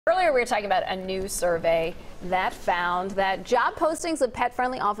Earlier, we were talking about a new survey that found that job postings of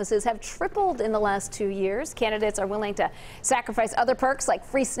pet-friendly offices have tripled in the last 2 years. Candidates are willing to sacrifice other perks like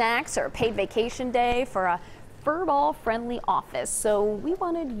free snacks or a paid vacation day for a furball-friendly office. So we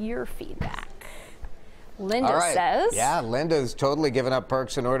wanted your feedback. Linda says. Yeah, Linda's totally given up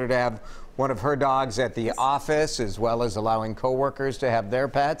perks in order to have one of her dogs at the office, as well as allowing coworkers to have their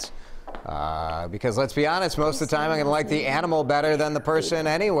pets. Because let's be honest, most of the time I'm going to like the animal better than the person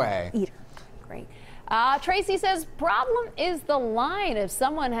anyway. Eater. Great. Tracy says, problem is the line. If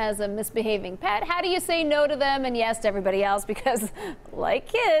someone has a misbehaving pet, how do you say no to them and yes to everybody else? Because like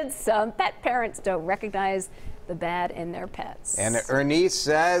kids, some pet parents don't recognize the bad in their pets. And Ernice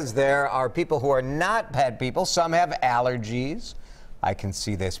says there are people who are not pet people. Some have allergies. I can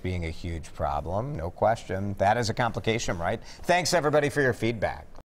see this being a huge problem, no question. That is a complication, right? Thanks, everybody, for your feedback.